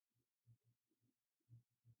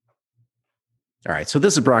All right. So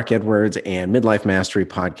this is Brock Edwards and Midlife Mastery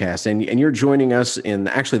Podcast. And you're joining us in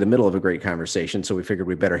actually the middle of a great conversation. So we figured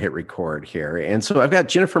we better hit record here. And so I've got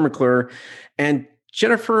Jennifer McClure. And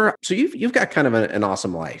Jennifer, so you've got kind of an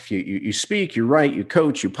awesome life. You speak, you write, you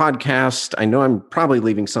coach, you podcast. I know I'm probably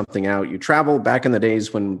leaving something out. You travel back in the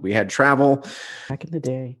days when we had travel. Back in the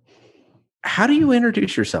day. How do you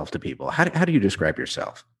introduce yourself to people? How do you describe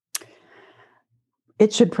yourself?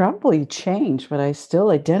 It should probably change, but I still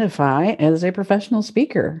identify as a professional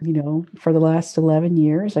speaker. For the last 11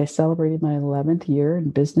 years, I celebrated my 11th year in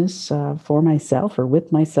business for myself or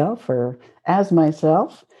with myself or as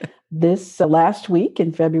myself this last week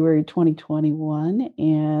in February 2021.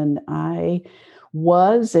 And I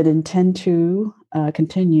was and intend to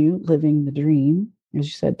continue living the dream. As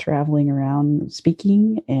you said, traveling around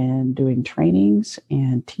speaking and doing trainings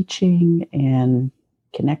and teaching and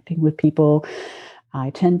connecting with people.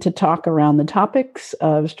 I tend to talk around the topics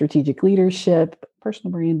of strategic leadership,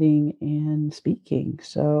 personal branding, and speaking.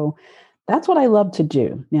 So that's what I love to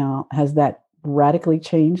do. Now, has that radically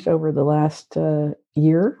changed over the last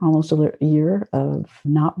year, almost a year of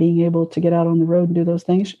not being able to get out on the road and do those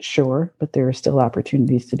things? Sure, but there are still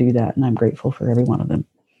opportunities to do that, and I'm grateful for every one of them.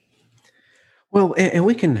 Well, and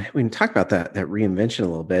we can talk about that reinvention a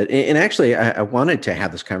little bit. And actually, I wanted to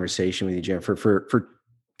have this conversation with you, Jennifer, for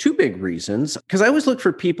two big reasons, because I always look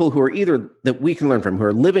for people who are either that we can learn from, who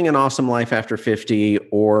are living an awesome life after 50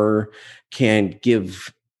 or can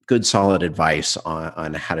give good, solid advice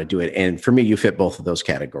on how to do it. And for me, you fit both of those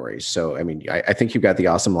categories. So, I mean, I think you've got the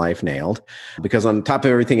awesome life nailed, because on top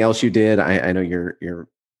of everything else you did, I know you're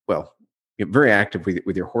very active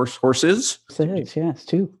with your horses. Yes,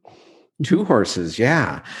 too. Two horses,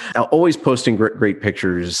 yeah. Always posting great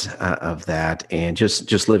pictures of that, and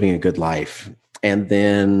just living a good life. And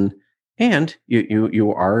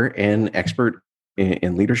you are an expert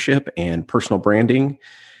in leadership and personal branding.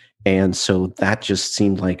 And so that just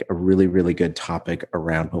seemed like a really, really good topic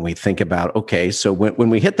around when we think about, okay, so when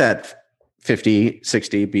we hit that 50,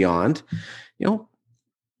 60 beyond,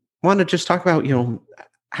 want to just talk about,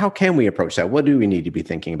 how can we approach that? What do we need to be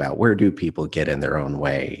thinking about? Where do people get in their own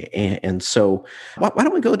way? And so why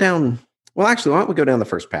don't we go down? Well, actually, why don't we go down the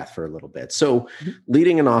first path for a little bit? So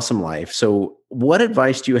leading an awesome life. So what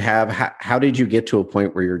advice do you have? How did you get to a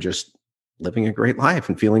point where you're just living a great life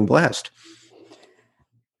and feeling blessed?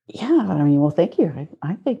 Yeah, I mean, well, thank you.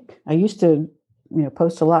 I think I used to,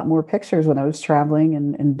 post a lot more pictures when I was traveling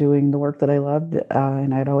and doing the work that I loved.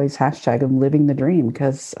 And I'd always hashtag them living the dream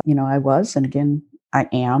because, I was, and again,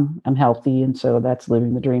 I'm healthy. And so that's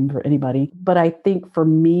living the dream for anybody. But I think for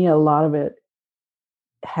me, a lot of it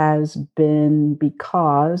has been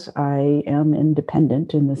because I am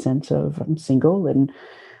independent in the sense of I'm single and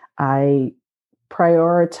I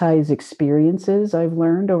prioritize experiences I've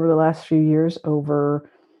learned over the last few years over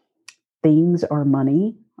things or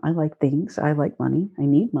money. I like things. I like money. I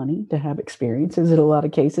need money to have experiences in a lot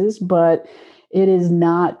of cases, but it is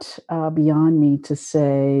not beyond me to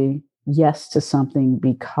say yes to something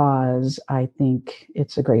because I think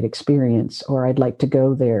it's a great experience or I'd like to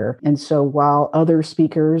go there. And so while other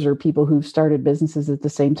speakers or people who've started businesses at the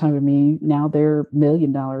same time as me, now they're $1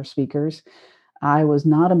 million speakers. I was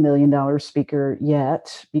not a $1 million speaker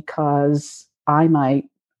yet because I might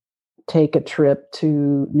take a trip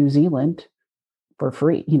to New Zealand for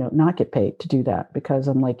free, not get paid to do that because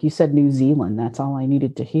I'm like, you said New Zealand, that's all I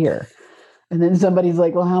needed to hear. And then somebody's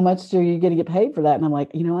like, well, how much are you going to get paid for that? And I'm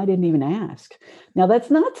like, I didn't even ask. Now,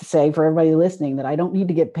 that's not to say for everybody listening that I don't need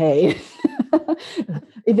to get paid.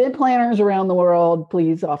 Event planners around the world,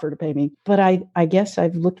 please offer to pay me. But I guess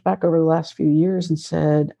I've looked back over the last few years and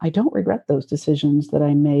said, I don't regret those decisions that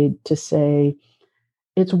I made to say,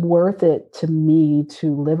 it's worth it to me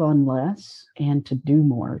to live on less and to do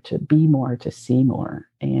more, to be more, to see more.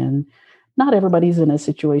 And not everybody's in a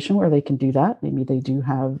situation where they can do that. Maybe they do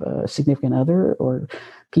have a significant other or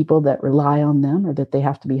people that rely on them or that they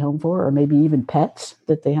have to be home for, or maybe even pets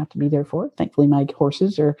that they have to be there for. Thankfully, my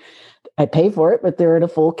horses I pay for it, but they're at a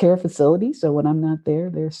full care facility. So when I'm not there,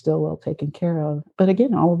 they're still well taken care of. But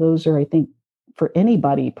again, all of those are, I think, for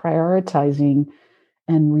anybody, prioritizing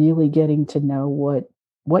and really getting to know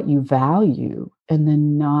what you value and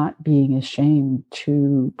then not being ashamed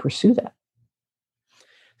to pursue that.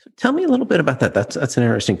 So tell me a little bit about that. That's an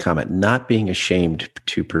interesting comment. Not being ashamed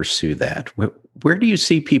to pursue that. Where do you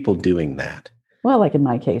see people doing that? Well, like in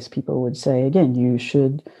my case, people would say, again, you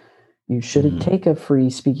shouldn't take a free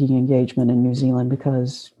speaking engagement in New Zealand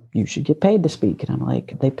because you should get paid to speak. And I'm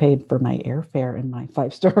like, they paid for my airfare in my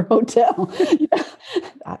 5-star hotel.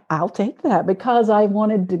 I'll take that because I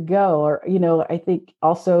wanted to go. Or, I think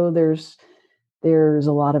also there's there's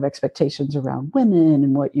a lot of expectations around women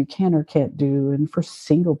and what you can or can't do. And for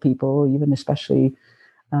single people, even especially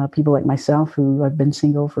people like myself, who I've been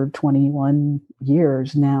single for 21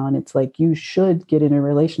 years now, and it's like, you should get in a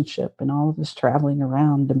relationship, and all of this traveling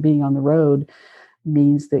around and being on the road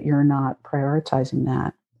means that you're not prioritizing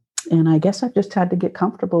that. And I guess I've just had to get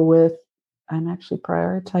comfortable with, I'm actually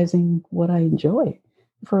prioritizing what I enjoy.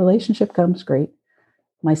 If a relationship comes, great.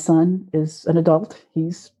 My son is an adult.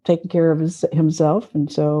 He's taking care of himself.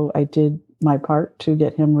 And so I did my part to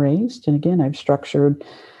get him raised. And again, I've structured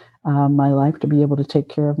my life to be able to take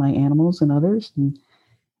care of my animals and others. And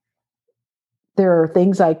there are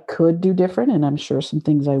things I could do different, and I'm sure some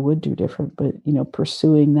things I would do different. But,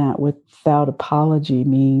 pursuing that without apology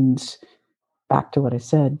means, back to what I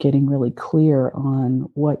said, getting really clear on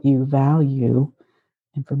what you value.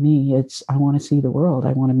 And for me, it's, I want to see the world.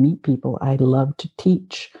 I want to meet people. I love to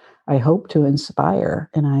teach. I hope to inspire.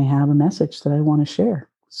 And I have a message that I want to share.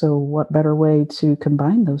 So what better way to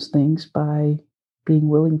combine those things by being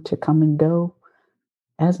willing to come and go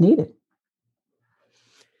as needed?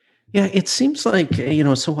 Yeah, it seems like,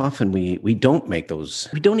 so often we don't make those,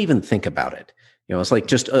 we don't even think about it. It's like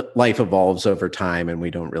just life evolves over time and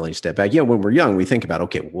we don't really step back. Yeah, when we're young, we think about,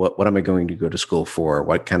 okay, what am I going to go to school for?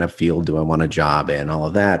 What kind of field do I want a job in? All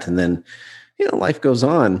of that. And then, life goes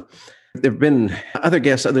on. There have been other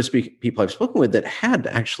guests, people I've spoken with that had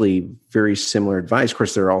actually very similar advice. Of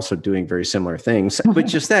course, they're also doing very similar things, but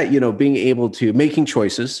just that, being able to making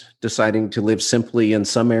choices, deciding to live simply in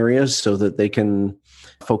some areas so that they can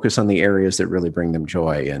focus on the areas that really bring them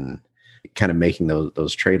joy, and kind of making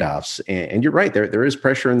those trade-offs. And you're right, there is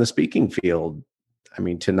pressure in the speaking field. I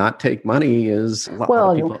mean, to not take money is a lot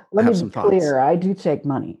of people let have me some be thoughts. clear. I do take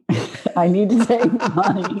money. I need to take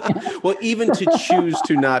money. Well, even to choose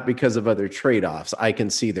to not because of other trade-offs, I can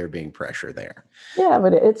see there being pressure there. Yeah,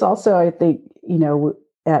 but it's also, I think,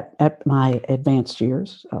 at my advanced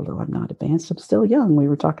years, although I'm not advanced, I'm still young. We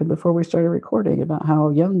were talking before we started recording about how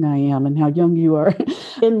young I am and how young you are.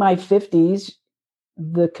 In my 50s,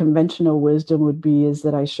 the conventional wisdom would be is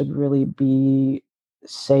that I should really be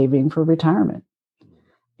saving for retirement.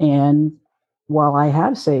 And while I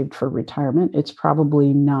have saved for retirement, it's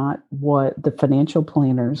probably not what the financial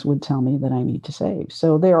planners would tell me that I need to save.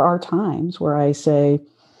 So there are times where I say,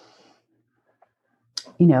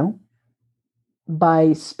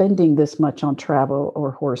 by spending this much on travel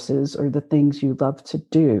or horses or the things you love to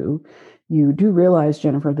do, you do realize,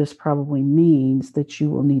 Jennifer, this probably means that you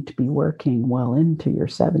will need to be working well into your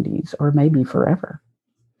 70s or maybe forever.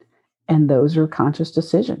 And those are conscious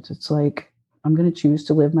decisions. It's like, I'm going to choose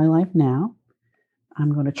to live my life now.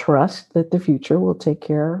 I'm going to trust that the future will take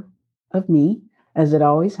care of me as it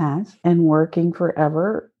always has. And working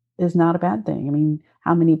forever is not a bad thing. I mean,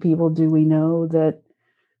 how many people do we know that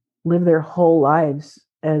live their whole lives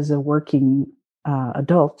as a working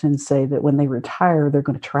adult and say that when they retire, they're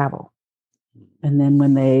going to travel? And then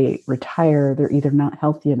when they retire, they're either not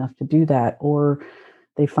healthy enough to do that, or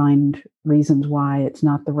they find reasons why it's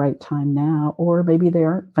not the right time now, or maybe they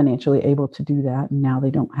aren't financially able to do that. And now they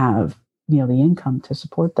don't have, the income to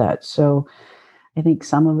support that. So I think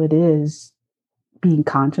some of it is being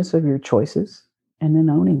conscious of your choices and then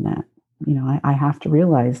owning that. I have to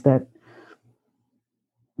realize that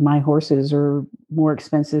my horses are more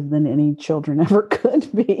expensive than any children ever could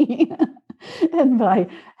be. And by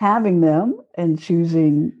having them and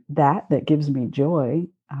choosing that gives me joy,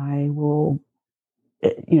 I will,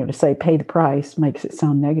 to say pay the price makes it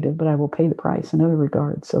sound negative, but I will pay the price in other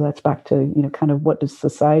regards. So that's back to, kind of what does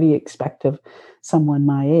society expect of someone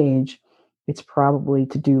my age? It's probably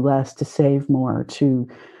to do less, to save more, to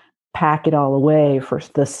pack it all away for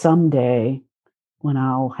the someday when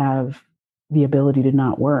I'll have the ability to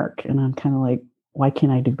not work. And I'm kind of like, why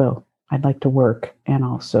can't I do both? I'd like to work and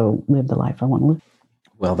also live the life I want to live.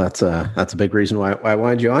 Well, that's a big reason why I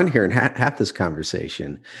wanted you on here and have this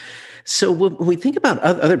conversation. So when we think about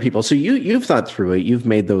other people, so you've thought through it, you've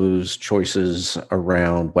made those choices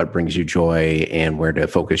around what brings you joy and where to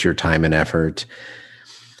focus your time and effort.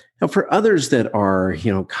 Now, for others that are,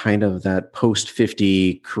 kind of that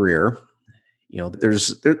post-50 career,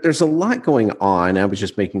 there's a lot going on. I was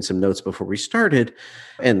just making some notes before we started,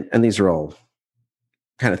 and these are all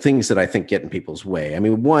kind of things that I think get in people's way. I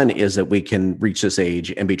mean, one is that we can reach this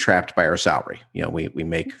age and be trapped by our salary. We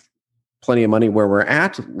make plenty of money where we're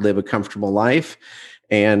at, live a comfortable life.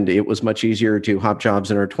 And it was much easier to hop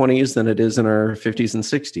jobs in our 20s than it is in our 50s and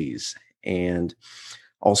 60s. And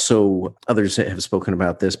also others have spoken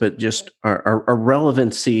about this, but just our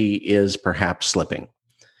relevancy is perhaps slipping.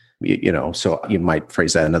 So you might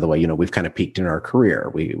phrase that another way. We've kind of peaked in our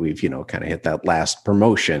career. We've kind of hit that last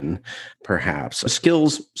promotion, perhaps.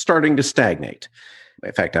 Skills starting to stagnate.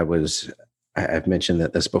 In fact, I've mentioned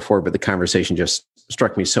this before, but the conversation just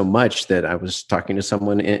struck me so much that I was talking to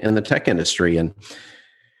someone in the tech industry, and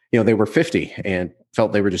they were 50 and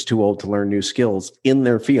felt they were just too old to learn new skills in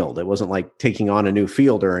their field. It wasn't like taking on a new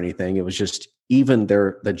field or anything. It was just even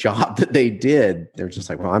the job that they did. They're just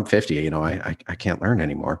like, well, I'm 50, I can't learn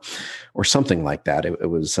anymore, or something like that.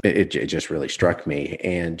 It just really struck me.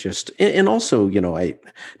 And also, I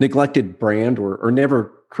neglected brand or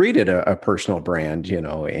never created a personal brand,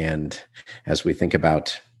 and as we think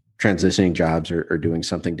about transitioning jobs or doing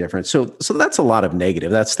something different. So that's a lot of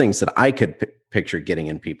negative. That's things that I could picture getting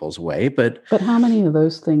in people's way. But how many of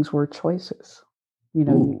those things were choices?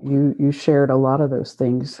 You shared a lot of those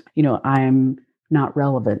things. I'm not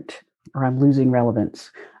relevant, or I'm losing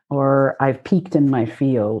relevance, or I've peaked in my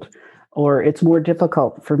field, or it's more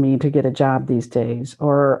difficult for me to get a job these days,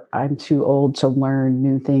 or I'm too old to learn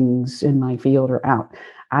new things in my field or out.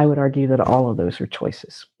 I would argue that all of those are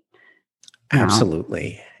choices.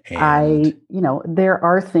 Absolutely. There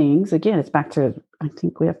are things, again, it's back to, I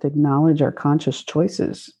think we have to acknowledge our conscious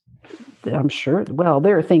choices. I'm sure,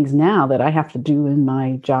 there are things now that I have to do in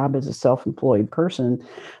my job as a self-employed person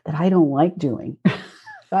that I don't like doing.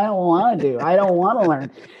 I don't want to do. I don't want to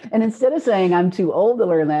learn. And instead of saying I'm too old to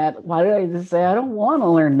learn that, why did I just say I don't want to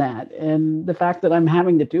learn that? And the fact that I'm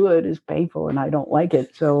having to do it is painful and I don't like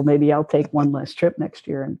it. So maybe I'll take one less trip next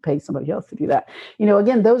year and pay somebody else to do that.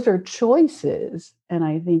 Again, those are choices. And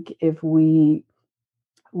I think if we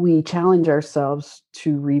challenge ourselves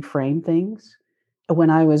to reframe things. When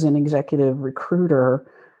I was an executive recruiter,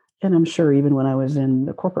 and I'm sure even when I was in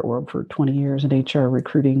the corporate world for 20 years in HR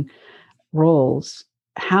recruiting roles,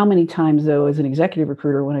 how many times, though, as an executive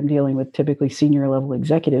recruiter, when I'm dealing with typically senior level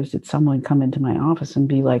executives, did someone come into my office and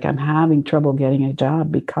be like, I'm having trouble getting a job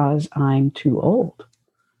because I'm too old?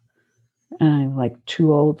 And I'm like,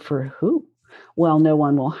 too old for who? Well, no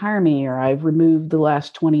one will hire me, or I've removed the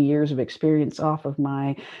last 20 years of experience off of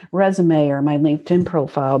my resume or my LinkedIn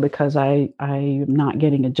profile because I'm not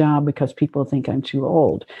getting a job because people think I'm too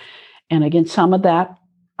old. And again, some of that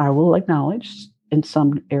I will acknowledge in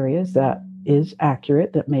some areas that is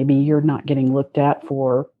accurate, that maybe you're not getting looked at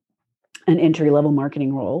for an entry-level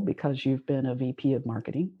marketing role because you've been a VP of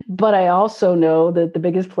marketing. But I also know that the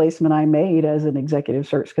biggest placement I made as an executive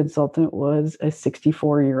search consultant was a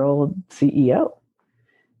 64-year-old CEO.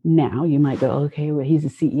 Now you might go, okay, well, he's a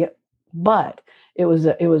CEO, but it was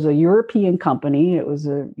a European company. It was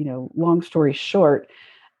long story short,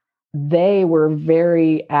 they were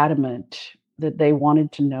very adamant that they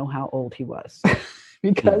wanted to know how old he was.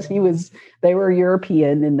 Because they were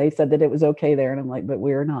European and they said that it was okay there. And I'm like, but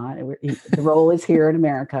we're not. The role is here in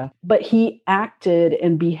America. But he acted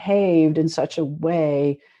and behaved in such a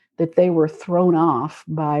way that they were thrown off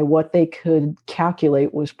by what they could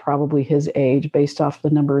calculate was probably his age based off the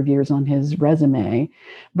number of years on his resume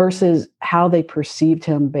versus how they perceived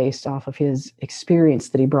him based off of his experience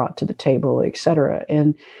that he brought to the table, et cetera.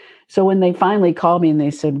 And so when they finally called me and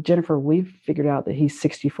they said, Jennifer, we've figured out that he's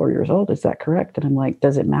 64 years old. Is that correct? And I'm like,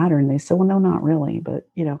 does it matter? And they said, well, no, not really. But,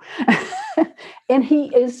 and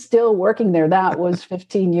he is still working there. That was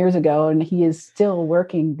 15 years ago. And he is still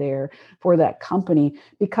working there for that company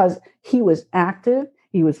because he was active.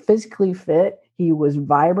 He was physically fit. He was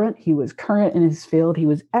vibrant. He was current in his field. He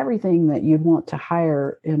was everything that you'd want to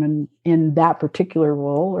hire in that particular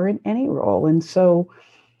role or in any role. And so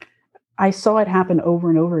I saw it happen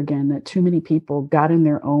over and over again that too many people got in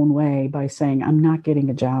their own way by saying, I'm not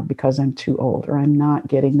getting a job because I'm too old, or I'm not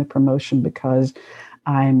getting the promotion because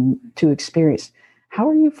I'm too experienced. How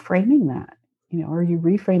are you framing that? Are you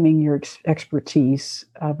reframing your expertise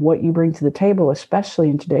of what you bring to the table,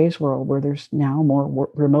 especially in today's world where there's now more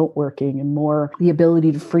remote working and more the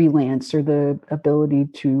ability to freelance or the ability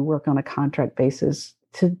to work on a contract basis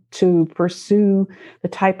to pursue the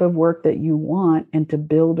type of work that you want and to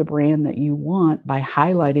build a brand that you want by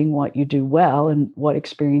highlighting what you do well and what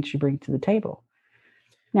experience you bring to the table.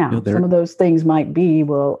 Now, some of those things might be,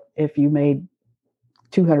 well, if you made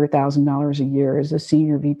 $200,000 a year as a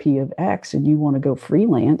senior VP of X and you want to go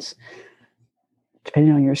freelance,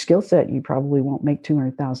 depending on your skill set, you probably won't make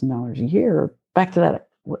 $200,000 a year. Back to that,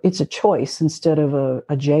 it's a choice instead of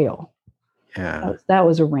a jail. Yeah. That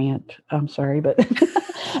was a rant. I'm sorry, but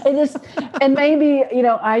and maybe,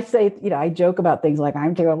 I say, I joke about things like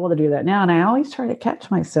I'm too old to do that now. And I always try to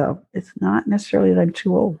catch myself. It's not necessarily that I'm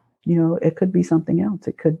too old. It could be something else.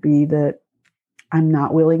 It could be that I'm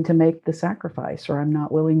not willing to make the sacrifice, or I'm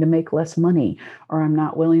not willing to make less money, or I'm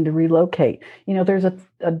not willing to relocate. There's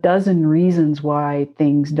a dozen reasons why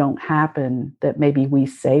things don't happen that maybe we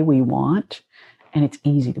say we want, and it's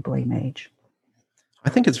easy to blame age. I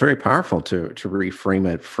think it's very powerful to reframe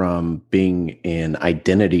it from being an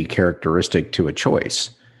identity characteristic to a choice.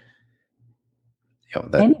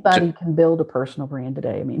 Anybody can build a personal brand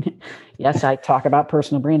today. I mean, yes, I talk about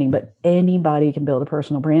personal branding, but anybody can build a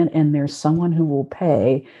personal brand, and there's someone who will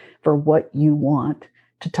pay for what you want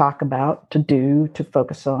to talk about, to do, to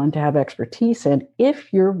focus on, to have expertise in.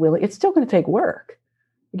 If you're willing, it's still going to take work.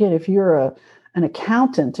 Again, if you're an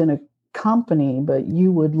accountant in a company, but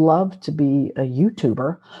you would love to be a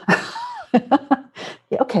YouTuber,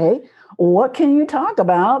 okay, what can you talk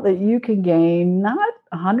about that you can gain not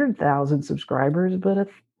 100,000 subscribers, but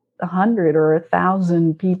 100 or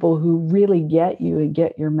 1,000 people who really get you and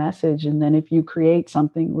get your message? And then if you create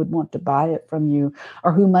something, would want to buy it from you,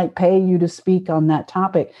 or who might pay you to speak on that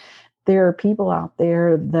topic. There are people out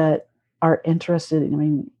there that are interested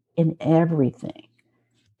in everything.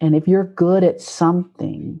 And if you're good at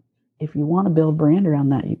something, if you want to build brand around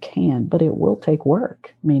that, you can, but it will take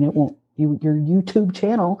work. It won't. Your YouTube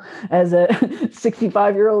channel as a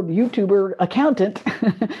 65-year-old YouTuber accountant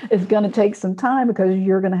is going to take some time, because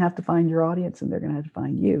you're going to have to find your audience and they're going to have to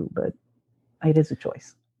find you. But it is a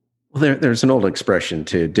choice. Well, there's an old expression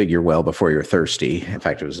to dig your well before you're thirsty. In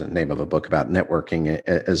fact, it was the name of a book about networking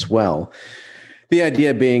as well. The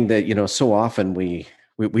idea being that, so often we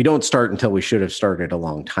don't start until we should have started a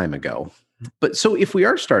long time ago. But so if we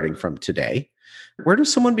are starting from today, where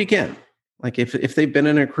does someone begin? Like if they've been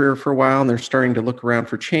in a career for a while and they're starting to look around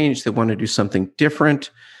for change, they want to do something different,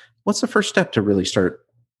 what's the first step to really start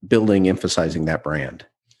building, emphasizing that brand?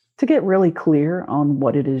 To get really clear on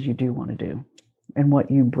what it is you do want to do and what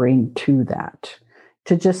you bring to that.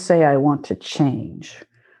 To just say, I want to change,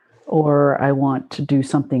 or I want to do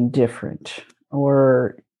something different,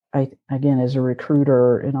 or again, as a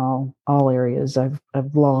recruiter in all areas, I've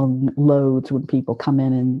long loads when people come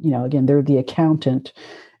in and, again, they're the accountant,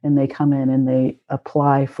 and they come in and they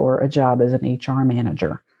apply for a job as an HR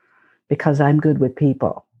manager because I'm good with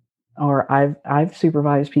people, or I've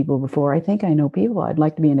supervised people before. I think I know people. I'd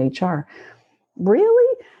like to be in HR.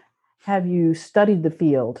 Really? Have you studied the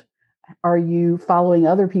field? Are you following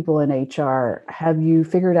other people in HR? Have you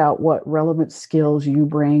figured out what relevant skills you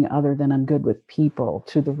bring other than I'm good with people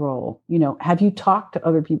to the role? Have you talked to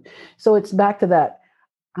other people? So it's back to that.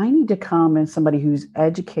 I need to come as somebody who's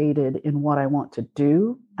educated in what I want to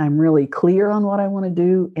do. I'm really clear on what I want to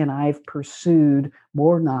do, and I've pursued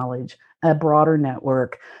more knowledge, a broader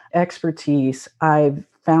network, expertise. I've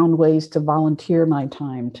found ways to volunteer my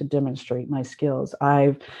time to demonstrate my skills.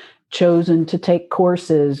 I've chosen to take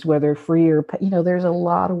courses, whether free or, there's a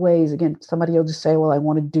lot of ways. Again, somebody will just say, well, I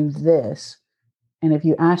want to do this. And if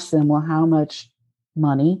you ask them, well, how much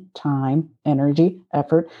money, time, energy,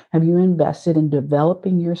 effort have you invested in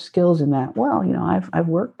developing your skills in that? Well, I've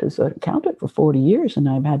worked as an accountant for 40 years and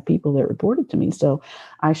I've had people that reported to me, so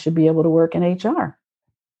I should be able to work in HR.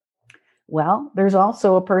 Well, there's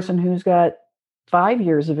also a person who's got 5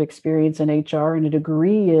 years of experience in HR and a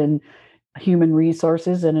degree in human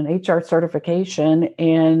resources and an HR certification,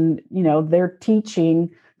 and they're teaching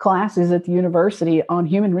classes at the university on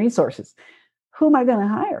human resources. Who am I going to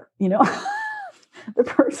hire? The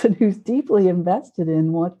person who's deeply invested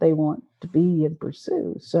in what they want to be and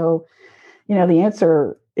pursue. So, the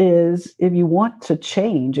answer is, if you want to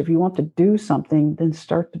change, if you want to do something, then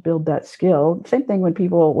start to build that skill. Same thing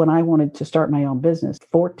when I wanted to start my own business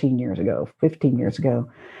 15 years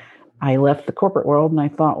ago, I left the corporate world and I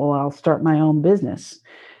thought, well, I'll start my own business,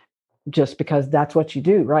 just because that's what you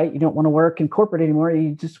do, right? You don't want to work in corporate anymore.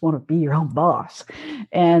 You just want to be your own boss.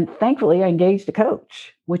 And thankfully I engaged a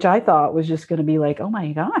coach, which I thought was just going to be like, oh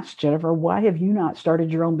my gosh, Jennifer, why have you not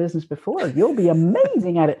started your own business before? You'll be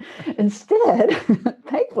amazing at it. Instead,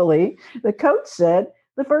 thankfully, the coach said,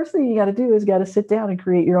 the first thing you got to do is got to sit down and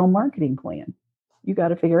create your own marketing plan. You got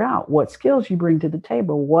to figure out what skills you bring to the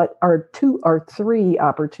table. What are 2 or 3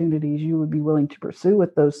 opportunities you would be willing to pursue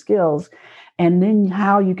with those skills, and then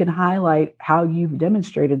how you can highlight how you've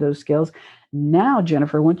demonstrated those skills. Now,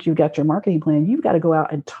 Jennifer, once you've got your marketing plan, you've got to go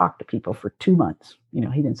out and talk to people for 2 months. He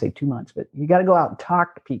didn't say 2 months, but you got to go out and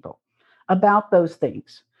talk to people about those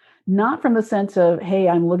things. Not from the sense of, hey,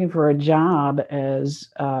 I'm looking for a job as,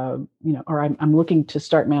 or I'm looking to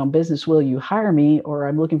start my own business. Will you hire me? Or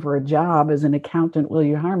I'm looking for a job as an accountant. Will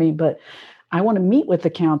you hire me? But I want to meet with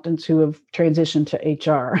accountants who have transitioned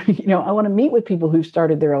to HR. I want to meet with people who've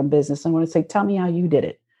started their own business. I want to say, tell me how you did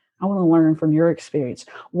it. I want to learn from your experience.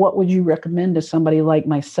 What would you recommend to somebody like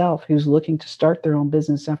myself who's looking to start their own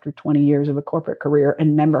business after 20 years of a corporate career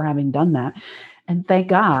and never having done that? And thank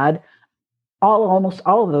God, almost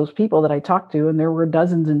all of those people that I talked to, and there were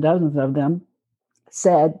dozens and dozens of them,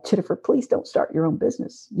 said, Jennifer, please don't start your own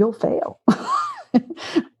business. You'll fail.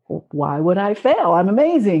 Why would I fail? I'm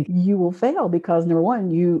amazing. You will fail because, number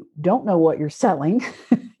one, you don't know what you're selling.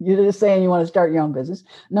 You're just saying you want to start your own business.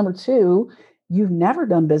 Number two, you've never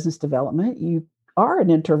done business development. You are an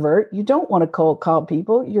introvert. You don't want to cold call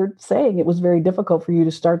people. You're saying it was very difficult for you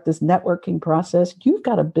to start this networking process. You've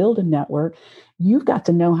got to build a network. You've got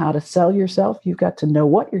to know how to sell yourself. You've got to know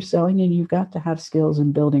what you're selling, and you've got to have skills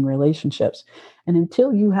in building relationships. And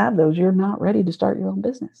until you have those, you're not ready to start your own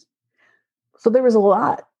business. So there was a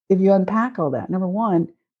lot. If you unpack all that, number one,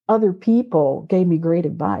 other people gave me great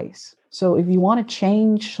advice. So if you want to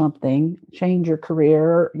change something, change your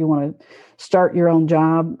career, you want to start your own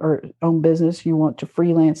job or own business, you want to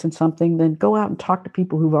freelance in something, then go out and talk to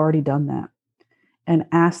people who've already done that and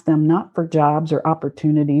ask them not for jobs or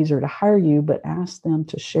opportunities or to hire you, but ask them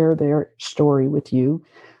to share their story with you,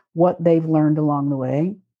 what they've learned along the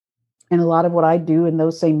way. And a lot of what I do in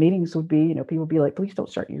those same meetings would be, people would be like, please don't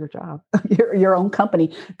start your job, your own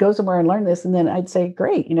company, go somewhere and learn this. And then I'd say,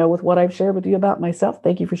 great, with what I've shared with you about myself,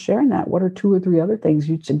 thank you for sharing that. What are 2 or 3 other things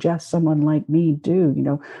you'd suggest someone like me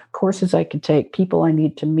do? Courses I could take, people I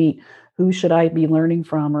need to meet, who should I be learning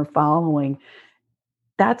from or following?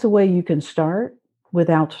 That's a way you can start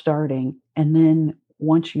without starting. And then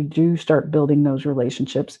once you do start building those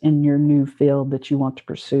relationships in your new field that you want to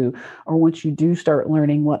pursue, or once you do start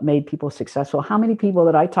learning what made people successful, how many people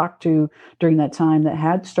that I talked to during that time that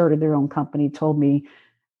had started their own company told me,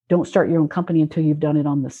 don't start your own company until you've done it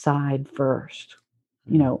on the side first.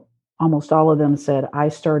 Almost all of them said, I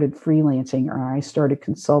started freelancing or I started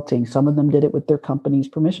consulting. Some of them did it with their company's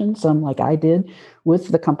permission. Some, like I did, with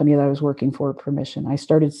the company that I was working for permission. I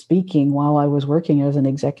started speaking while I was working as an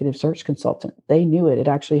executive search consultant. They knew it. It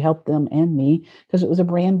actually helped them and me because it was a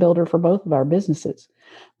brand builder for both of our businesses.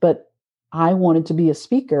 But I wanted to be a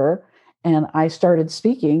speaker, and I started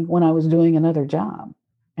speaking when I was doing another job.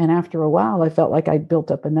 And after a while, I felt like I'd built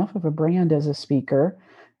up enough of a brand as a speaker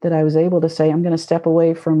that I was able to say, I'm going to step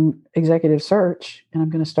away from executive search and I'm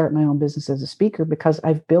going to start my own business as a speaker because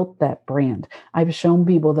I've built that brand. I've shown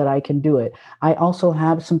people that I can do it. I also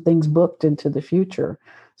have some things booked into the future.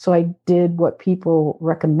 So I did what people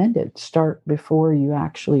recommended. Start before you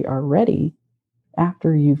actually are ready.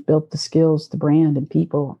 After you've built the skills, the brand, and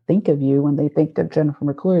people think of you, when they think of Jennifer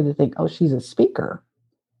McClure, they think, oh, she's a speaker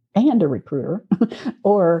and a recruiter,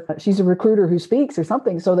 or she's a recruiter who speaks or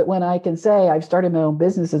something, so that when I can say I've started my own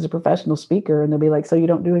business as a professional speaker, and they'll be like, so you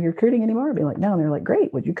don't do any recruiting anymore? I'll be like, no. And they're like,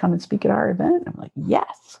 great. Would you come and speak at our event? I'm like,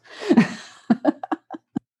 yes.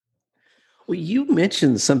 Well, you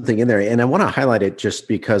mentioned something in there, and I want to highlight it just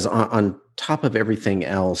because on top of everything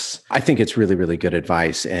else, I think it's really, really good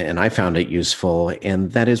advice, and I found it useful.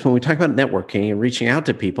 And that is when we talk about networking and reaching out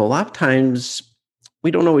to people, a lot of times we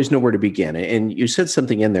don't always know where to begin. And you said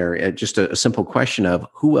something in there, just a simple question of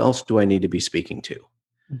who else do I need to be speaking to?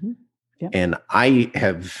 Mm-hmm. Yep. And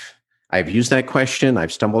I've used that question.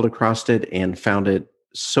 I've stumbled across it and found it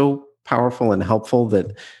so powerful and helpful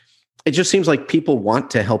that it just seems like people want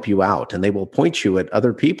to help you out, and they will point you at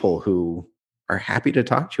other people who are happy to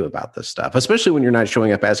talk to you about this stuff, especially when you're not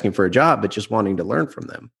showing up asking for a job, but just wanting to learn from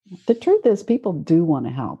them. The truth is, people do want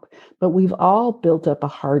to help, but we've all built up a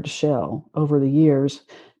hard shell over the years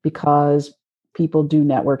because people do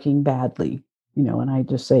networking badly, and I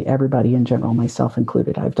just say everybody in general, myself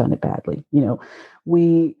included, I've done it badly.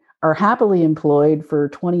 We are happily employed for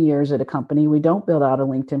 20 years at a company. We don't build out a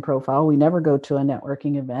LinkedIn profile. We never go to a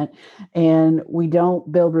networking event, and we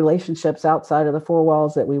don't build relationships outside of the 4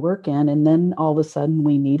 walls that we work in. And then all of a sudden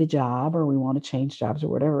we need a job, or we want to change jobs or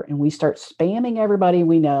whatever. And we start spamming everybody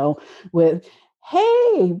we know with,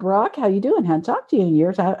 hey, Brock, how you doing? Haven't talked to you in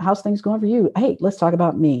years. How's things going for you? Hey, let's talk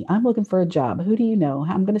about me. I'm looking for a job. Who do you know?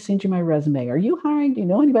 I'm going to send you my resume. Are you hiring? Do you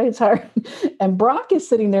know anybody that's hiring? And Brock is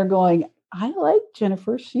sitting there going, I like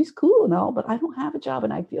Jennifer. She's cool and all, but I don't have a job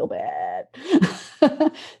and I feel bad.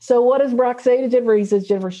 So what does Brock say to Jennifer? He says,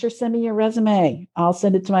 Jennifer, sure, send me your resume. I'll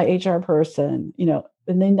send it to my HR person,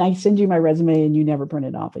 and then I send you my resume and you never print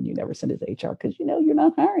it off and you never send it to HR because you're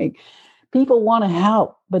not hiring. People want to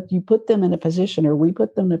help, but you put them in a position, or we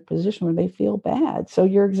put them in a position where they feel bad. So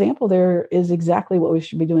your example there is exactly what we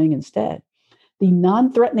should be doing instead. The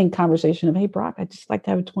non-threatening conversation of, hey, Brock, I'd just like to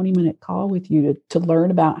have a 20-minute call with you to learn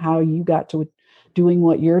about how you got to doing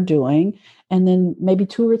what you're doing. And then maybe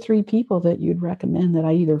 2 or 3 people that you'd recommend that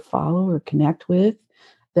I either follow or connect with.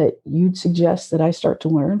 that you'd suggest that I start to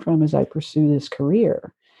learn from as I pursue this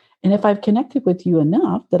career? And if I've connected with you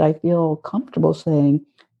enough that I feel comfortable saying,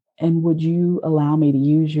 and would you allow me to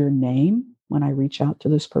use your name when I reach out to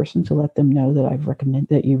this person to let them know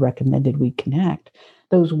that you recommended we connect?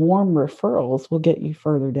 Those warm referrals will get you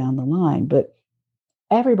further down the line. But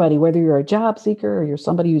everybody, whether you're a job seeker or you're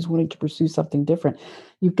somebody who's wanting to pursue something different,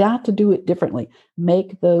 you've got to do it differently.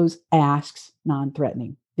 Make those asks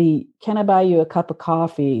non-threatening. Can I buy you a cup of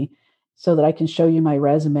coffee so that I can show you my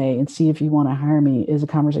resume and see if you want to hire me, is a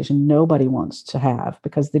conversation nobody wants to have,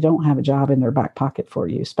 because they don't have a job in their back pocket for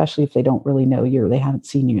you, especially if they don't really know you or they haven't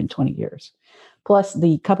seen you in 20 years. Plus,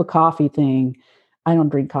 the cup of coffee thing, I don't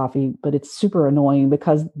drink coffee, but it's super annoying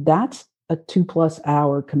because that's a 2+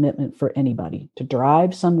 hour commitment for anybody to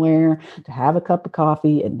drive somewhere, to have a cup of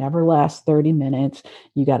coffee. It never lasts 30 minutes.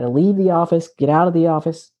 You got to leave the office, get out of the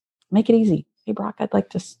office, make it easy. Hey, Brock,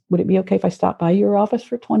 would it be okay if I stop by your office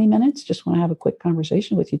for 20 minutes? Just want to have a quick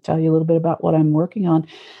conversation with you, tell you a little bit about what I'm working on,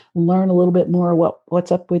 learn a little bit more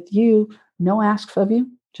what's up with you. No asks of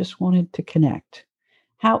you, just wanted to connect.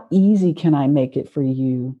 How easy can I make it for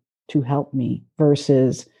you to help me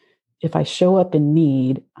versus if I show up in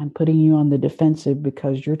need, I'm putting you on the defensive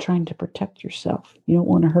because you're trying to protect yourself. You don't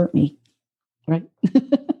want to hurt me, right?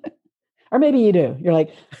 Or maybe you do. You're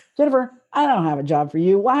like, Jennifer, I don't have a job for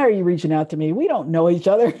you. Why are you reaching out to me? We don't know each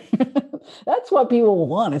other. That's what people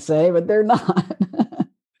want to say, but they're not.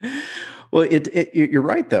 Well, you're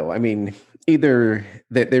right, though. I mean, either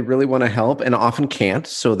they really want to help and often can't,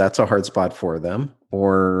 so that's a hard spot for them,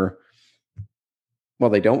 or, well,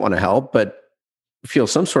 they don't want to help, but feel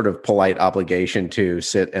some sort of polite obligation to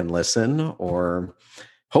sit and listen, or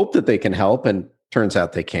hope that they can help, and turns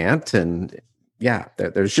out they can't. And yeah,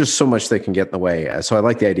 there's just so much that can get in the way. So I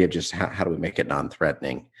like the idea of just how do we make it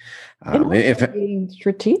non-threatening? Being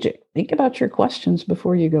strategic. Think about your questions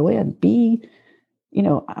before you go in.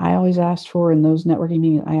 I always asked for, in those networking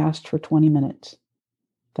meetings, I asked for 20 minutes.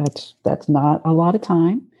 That's not a lot of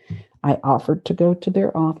time. I offered to go to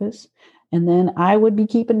their office, and then I would be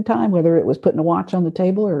keeping time, whether it was putting a watch on the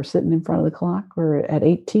table or sitting in front of the clock. Or at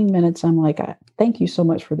 18 minutes, I'm like, thank you so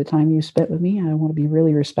much for the time you spent with me. I want to be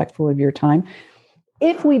really respectful of your time.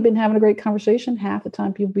 If we've been having a great conversation, half the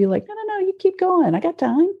time people be like, no, you keep going. I got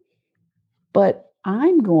time. But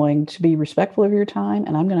I'm going to be respectful of your time,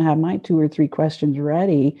 and I'm going to have my 2 or 3 questions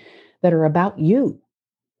ready that are about you,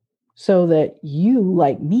 so that you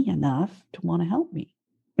like me enough to want to help me.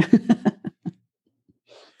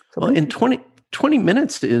 Well, in 20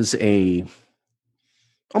 minutes is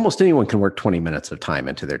almost anyone can work 20 minutes of time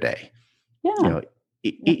into their day. Yeah.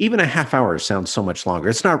 Even a half hour sounds so much longer.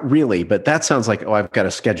 It's not really, but that sounds like, I've got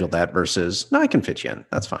to schedule that versus, no, I can fit you in.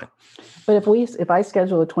 That's fine. But if I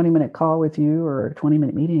schedule a 20-minute call with you or a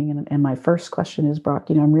 20-minute meeting, and my first question is, Brock,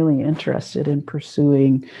 I'm really interested in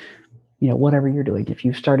pursuing, whatever you're doing. If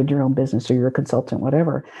you've started your own business or you're a consultant,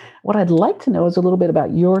 whatever, what I'd like to know is a little bit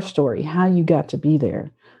about your story, how you got to be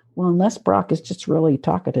there. Well, unless Brock is just really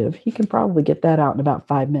talkative, he can probably get that out in about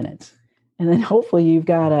 5 minutes. And then hopefully you've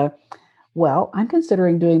got I'm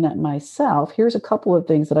considering doing that myself. Here's a couple of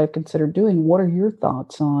things that I've considered doing. What are your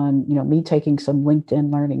thoughts on, me taking some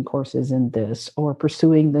LinkedIn learning courses in this or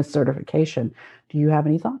pursuing this certification? Do you have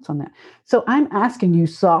any thoughts on that? So I'm asking you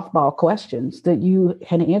softball questions that you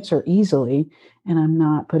can answer easily, and I'm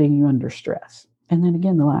not putting you under stress. And then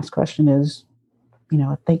again, the last question is,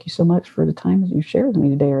 thank you so much for the time that you shared with me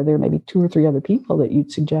today. Are there maybe 2 or 3 other people that you'd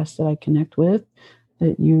suggest that I connect with,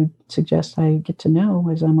 that you suggest I get to know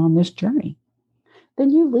as I'm on this journey? Then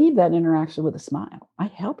you leave that interaction with a smile. I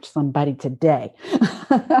helped somebody today.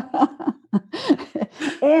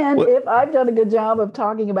 And if I've done a good job of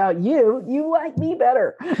talking about you, you like me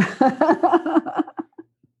better.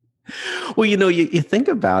 Well, you think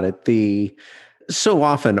about it, so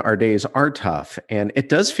often our days are tough, and it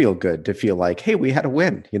does feel good to feel like, hey, we had a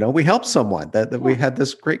win. We helped someone, that we had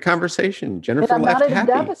this great conversation. Jennifer left happy. I'm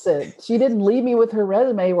not in a deficit. She didn't leave me with her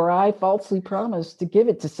resume where I falsely promised to give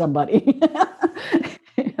it to somebody.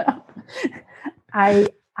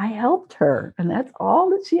 I helped her, and that's all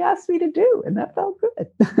that she asked me to do, and that felt good.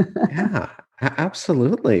 Yeah,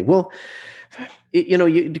 absolutely. Well,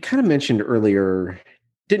 you kind of mentioned earlier,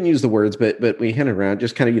 didn't use the words, but we hinted around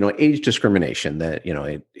just kind of, age discrimination, that,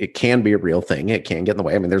 it can be a real thing. It can get in the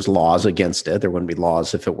way. I mean, there's laws against it. There wouldn't be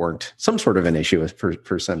laws if it weren't some sort of an issue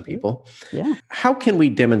for some people. Yeah. How can we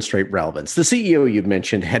demonstrate relevance? The CEO you'd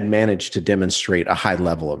mentioned had managed to demonstrate a high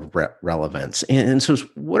level of relevance. And so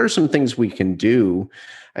what are some things we can do?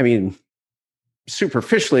 I mean,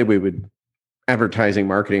 superficially, we would advertising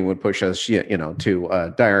marketing would push us,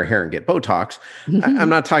 to dye our hair and get Botox. I'm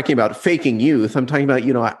not talking about faking youth. I'm talking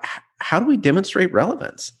about, how do we demonstrate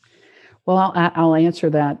relevance? Well, I'll answer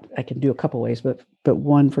that. I can do a couple ways, but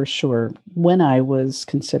one for sure. When I was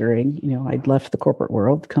considering, I'd left the corporate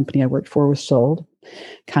world. The company I worked for was sold.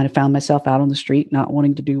 Kind of found myself out on the street, not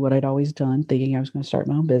wanting to do what I'd always done, thinking I was going to start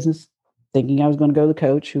my own business, thinking I was going to go to the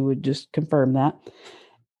coach who would just confirm that.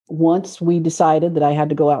 Once we decided that I had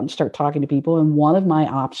to go out and start talking to people, and one of my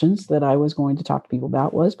options that I was going to talk to people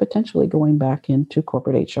about was potentially going back into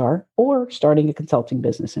corporate HR or starting a consulting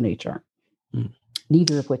business in HR.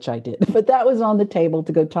 Neither of which I did, but that was on the table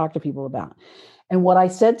to go talk to people about. And what I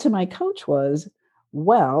said to my coach was,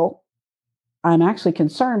 well, I'm actually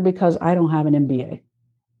concerned because I don't have an MBA.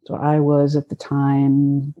 So I was at the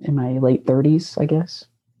time in my late 30s, I guess.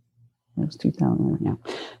 It was 2000,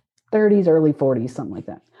 yeah. 30s, early 40s, something like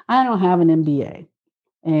that. I don't have an MBA,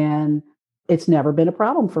 and it's never been a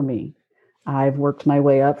problem for me. I've worked my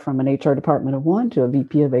way up from an HR department of one to a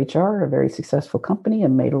VP of HR, a very successful company,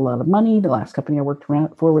 and made a lot of money. The last company I worked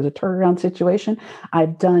for was a turnaround situation.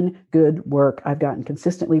 I've done good work. I've gotten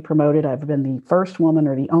consistently promoted. I've been the first woman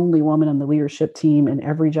or the only woman on the leadership team in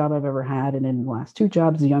every job I've ever had. And in the last 2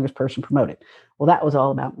 jobs, the youngest person promoted. Well, that was all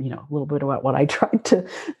about, a little bit about what I tried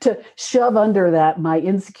to shove under that, my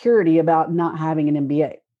insecurity about not having an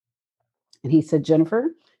MBA. And he said,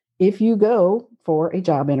 Jennifer, if you go for a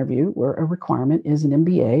job interview where a requirement is an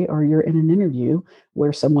MBA, or you're in an interview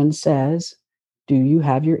where someone says, do you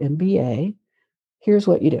have your MBA? Here's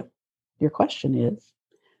what you do. Your question is,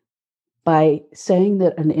 by saying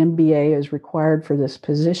that an MBA is required for this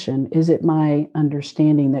position, is it my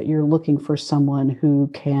understanding that you're looking for someone who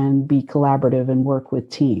can be collaborative and work with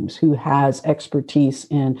teams, who has expertise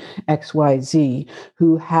in XYZ,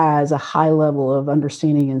 who has a high level of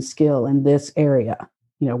understanding and skill in this area?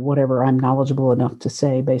 Whatever I'm knowledgeable enough to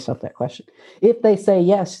say based off that question. If they say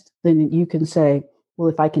yes, then you can say, well,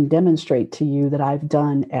 if I can demonstrate to you that I've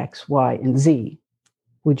done X, Y, and Z,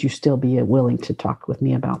 would you still be willing to talk with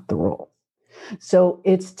me about the role? So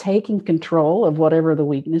it's taking control of whatever the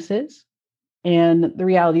weakness is. And the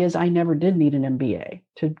reality is I never did need an MBA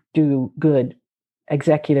to do good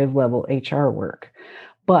executive level HR work.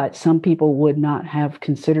 But some people would not have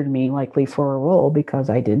considered me likely for a role because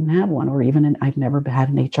I didn't have one, or even I've never had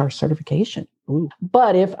an HR certification. Ooh.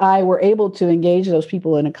 But if I were able to engage those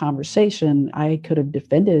people in a conversation, I could have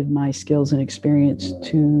defended my skills and experience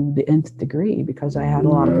to the nth degree because I had a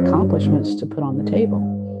lot of accomplishments to put on the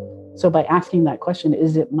table. So by asking that question,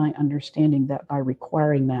 is it my understanding that by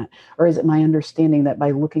requiring that, or is it my understanding that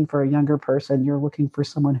by looking for a younger person, you're looking for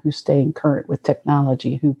someone who's staying current with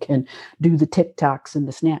technology, who can do the TikToks and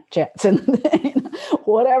the Snapchats and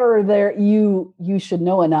whatever you should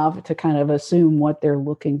know enough to kind of assume what they're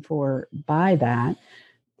looking for by that,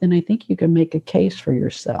 then I think you can make a case for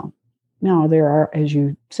yourself. Now, there are, as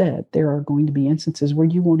you said, there are going to be instances where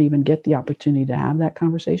you won't even get the opportunity to have that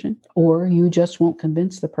conversation, or you just won't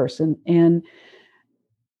convince the person. And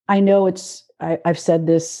I know I've said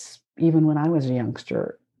this even when I was a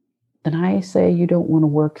youngster, and I say you don't want to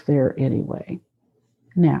work there anyway.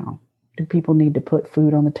 Now, do people need to put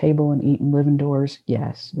food on the table and eat and live indoors?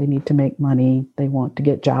 Yes. They need to make money. They want to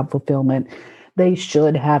get job fulfillment. They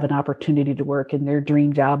should have an opportunity to work in their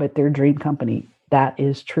dream job at their dream company. That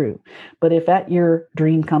is true. But if at your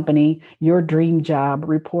dream company, your dream job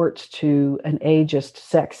reports to an ageist,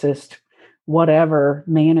 sexist, whatever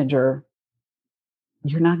manager,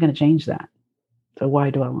 you're not going to change that. So why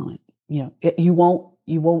do I want it? You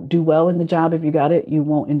won't do well in the job if you got it. You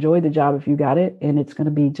won't enjoy the job if you got it. And it's going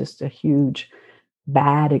to be just a huge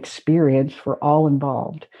bad experience for all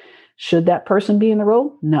involved. Should that person be in the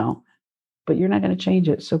role? No. But you're not going to change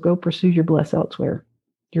it. So go pursue your bliss elsewhere.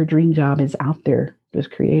 Your dream job is out there. Just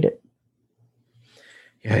create it.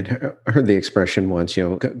 Yeah, I heard the expression once,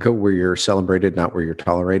 go where you're celebrated, not where you're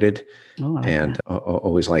tolerated. Oh, I like and that.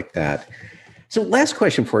 Always like that. So last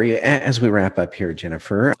question for you as we wrap up here,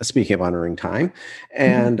 Jennifer, speaking of honoring time,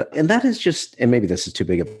 and that is just, and maybe this is too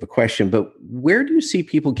big of a question, but where do you see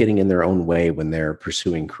people getting in their own way when they're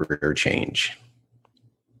pursuing career change?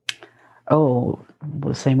 Oh,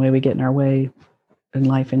 the same way we get in our way in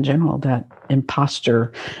life in general, that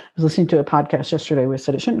imposter. I was listening to a podcast yesterday where it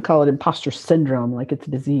said it shouldn't call it imposter syndrome like it's a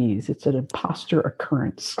disease. It's an imposter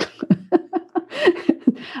occurrence.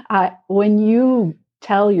 When you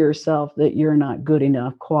tell yourself that you're not good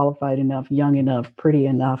enough, qualified enough, young enough, pretty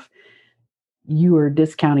enough, you are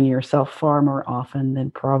discounting yourself far more often than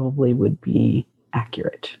probably would be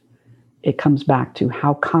accurate. It comes back to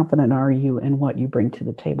how confident are you in what you bring to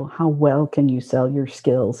the table? How well can you sell your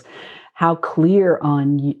skills? how clear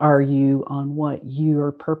are you on what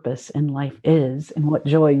your purpose in life is and what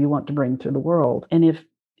joy you want to bring to the world? And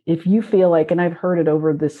if you feel like, and I've heard it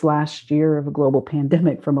over this last year of a global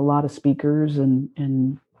pandemic from a lot of speakers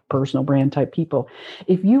and personal brand type people,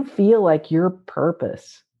 if you feel like your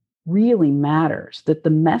purpose really matters, that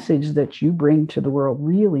the message that you bring to the world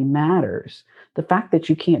really matters, the fact that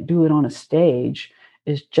you can't do it on a stage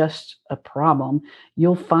is just a problem.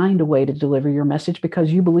 You'll find a way to deliver your message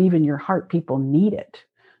because you believe in your heart people need it.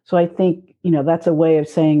 So I think, that's a way of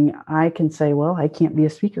saying, I can say, well, I can't be a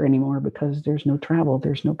speaker anymore because there's no travel,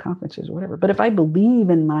 there's no conferences, whatever. But if I believe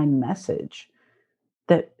in my message,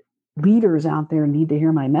 that leaders out there need to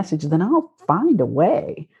hear my message, then I'll find a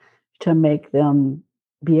way to make them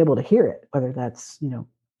be able to hear it, whether that's,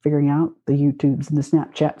 figuring out the YouTubes and the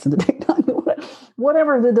Snapchats and the TikTok,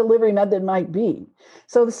 whatever the delivery method might be.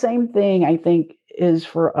 So the same thing, I think, is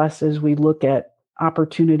for us as we look at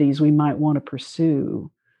opportunities we might want to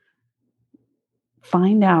pursue.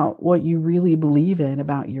 Find out what you really believe in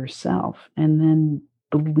about yourself, and then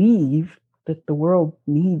believe that the world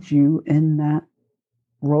needs you in that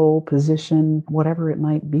role, position, whatever it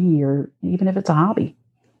might be, or even if it's a hobby,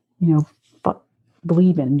 but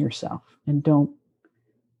believe in yourself and don't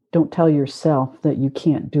tell yourself that you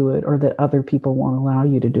can't do it or that other people won't allow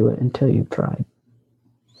you to do it until you've tried.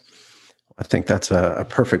 I think that's a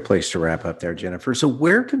perfect place to wrap up there, Jennifer. So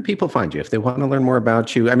where can people find you if they want to learn more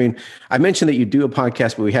about you? I mean, I mentioned that you do a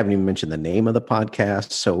podcast, but we haven't even mentioned the name of the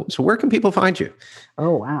podcast. So where can people find you?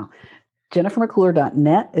 Oh, wow.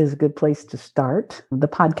 JenniferMcClure.net is a good place to start. The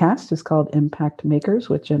podcast is called Impact Makers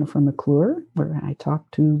with Jennifer McClure, where I talk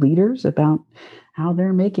to leaders about how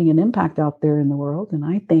they're making an impact out there in the world. And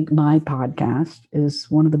I think my podcast is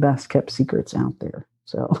one of the best kept secrets out there.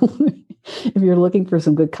 So if you're looking for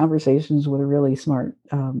some good conversations with really smart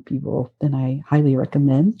people, then I highly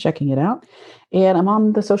recommend checking it out. And I'm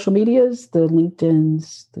on the social medias, the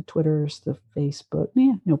LinkedIns, the Twitters, the Facebook.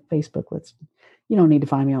 Facebook. You don't need to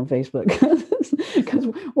find me on Facebook because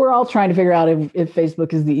we're all trying to figure out if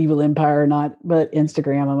Facebook is the evil empire or not. But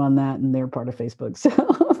Instagram, I'm on that, and they're part of Facebook. So,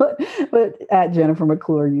 but at Jennifer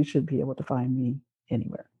McClure, you should be able to find me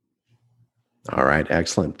anywhere. All right,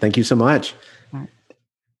 excellent. Thank you so much. All right.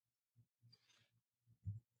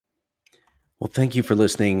 Well, thank you for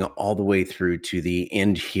listening all the way through to the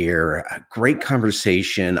end here. A great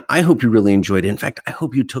conversation. I hope you really enjoyed it. In fact, I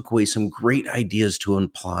hope you took away some great ideas to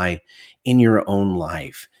apply in your own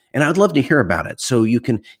life. And I'd love to hear about it. So you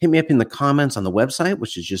can hit me up in the comments on the website,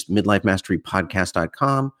 which is just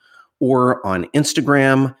midlifemasterypodcast.com, or on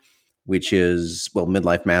Instagram, which is,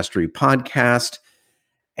 Midlife Mastery Podcast.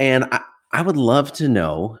 And I would love to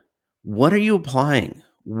know, what are you applying?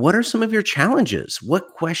 What are some of your challenges?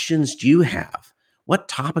 What questions do you have? What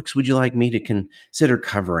topics would you like me to consider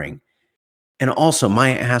covering? And also,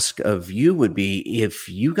 my ask of you would be, if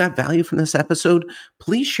you got value from this episode,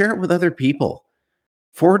 please share it with other people.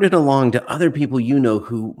 Forward it along to other people you know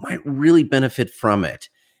who might really benefit from it.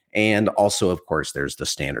 And also, of course, there's the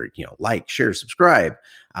standard, like, share, subscribe.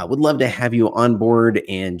 I would love to have you on board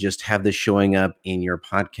and just have this showing up in your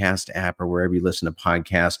podcast app or wherever you listen to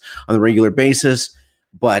podcasts on a regular basis.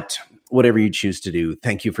 But whatever you choose to do,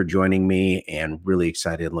 thank you for joining me, and really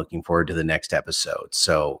excited and looking forward to the next episode.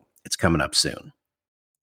 So it's coming up soon.